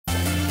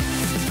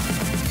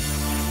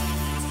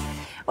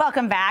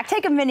Welcome back.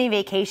 Take a mini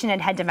vacation and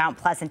head to Mount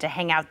Pleasant to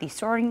hang out at the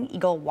Soaring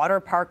Eagle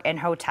Waterpark and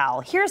Hotel.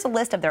 Here's a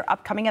list of their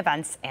upcoming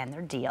events and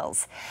their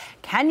deals.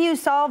 Can you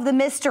solve the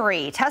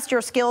mystery? Test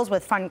your skills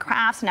with fun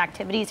crafts and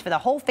activities for the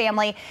whole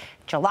family,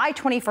 July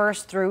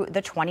 21st through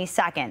the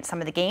 22nd. Some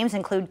of the games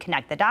include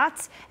Connect the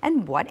Dots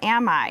and What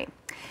Am I?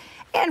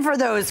 And for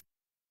those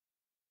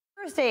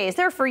Thursdays,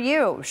 they're for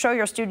you. Show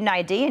your student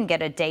ID and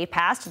get a day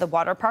pass to the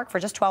water park for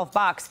just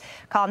 $12.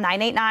 Call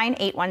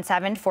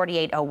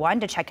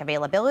 989-817-4801 to check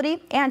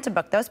availability and to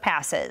book those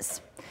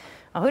passes.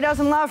 Well, who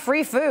doesn't love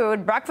free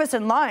food? Breakfast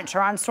and lunch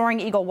are on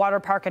Soaring Eagle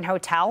Waterpark and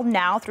Hotel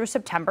now through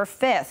September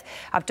 5th.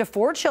 Up to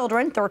 4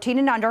 children, 13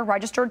 and under,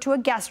 registered to a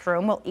guest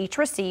room will each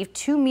receive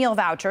 2 meal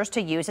vouchers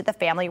to use at the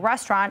family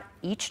restaurant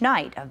each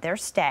night of their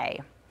stay.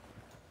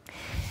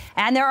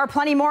 And there are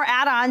plenty more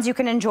add-ons you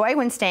can enjoy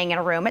when staying in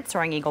a room at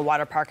Soaring Eagle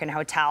Waterpark and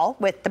Hotel.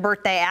 With the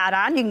birthday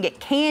add-on, you can get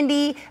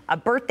candy, a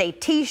birthday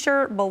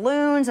t-shirt,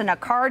 balloons, and a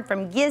card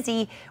from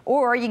Gizzy,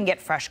 or you can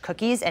get fresh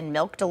cookies and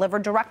milk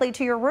delivered directly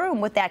to your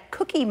room with that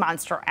Cookie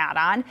Monster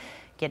add-on.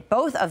 Get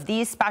both of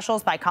these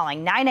specials by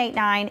calling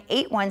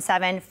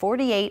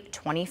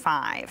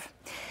 989-817-4825.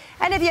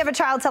 And if you have a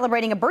child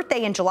celebrating a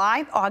birthday in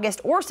July, August,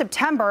 or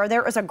September,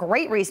 there is a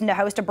great reason to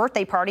host a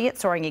birthday party at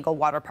Soaring Eagle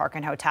Waterpark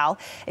and Hotel.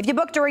 If you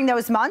book during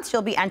those months,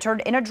 you'll be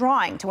entered in a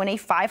drawing to win a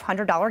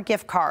 $500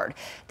 gift card.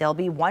 There'll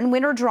be one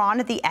winner drawn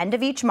at the end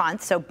of each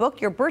month, so book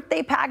your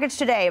birthday package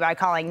today by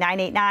calling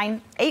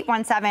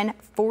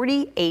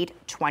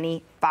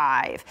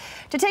 989-817-4825.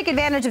 To take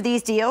advantage of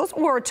these deals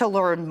or to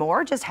learn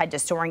more, just head to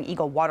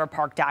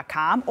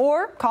SoaringEagleWaterpark.com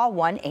or call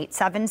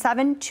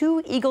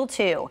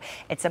 1-877-2-EAGLE-2.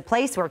 It's a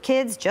place where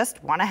kids just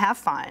want to have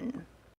fun.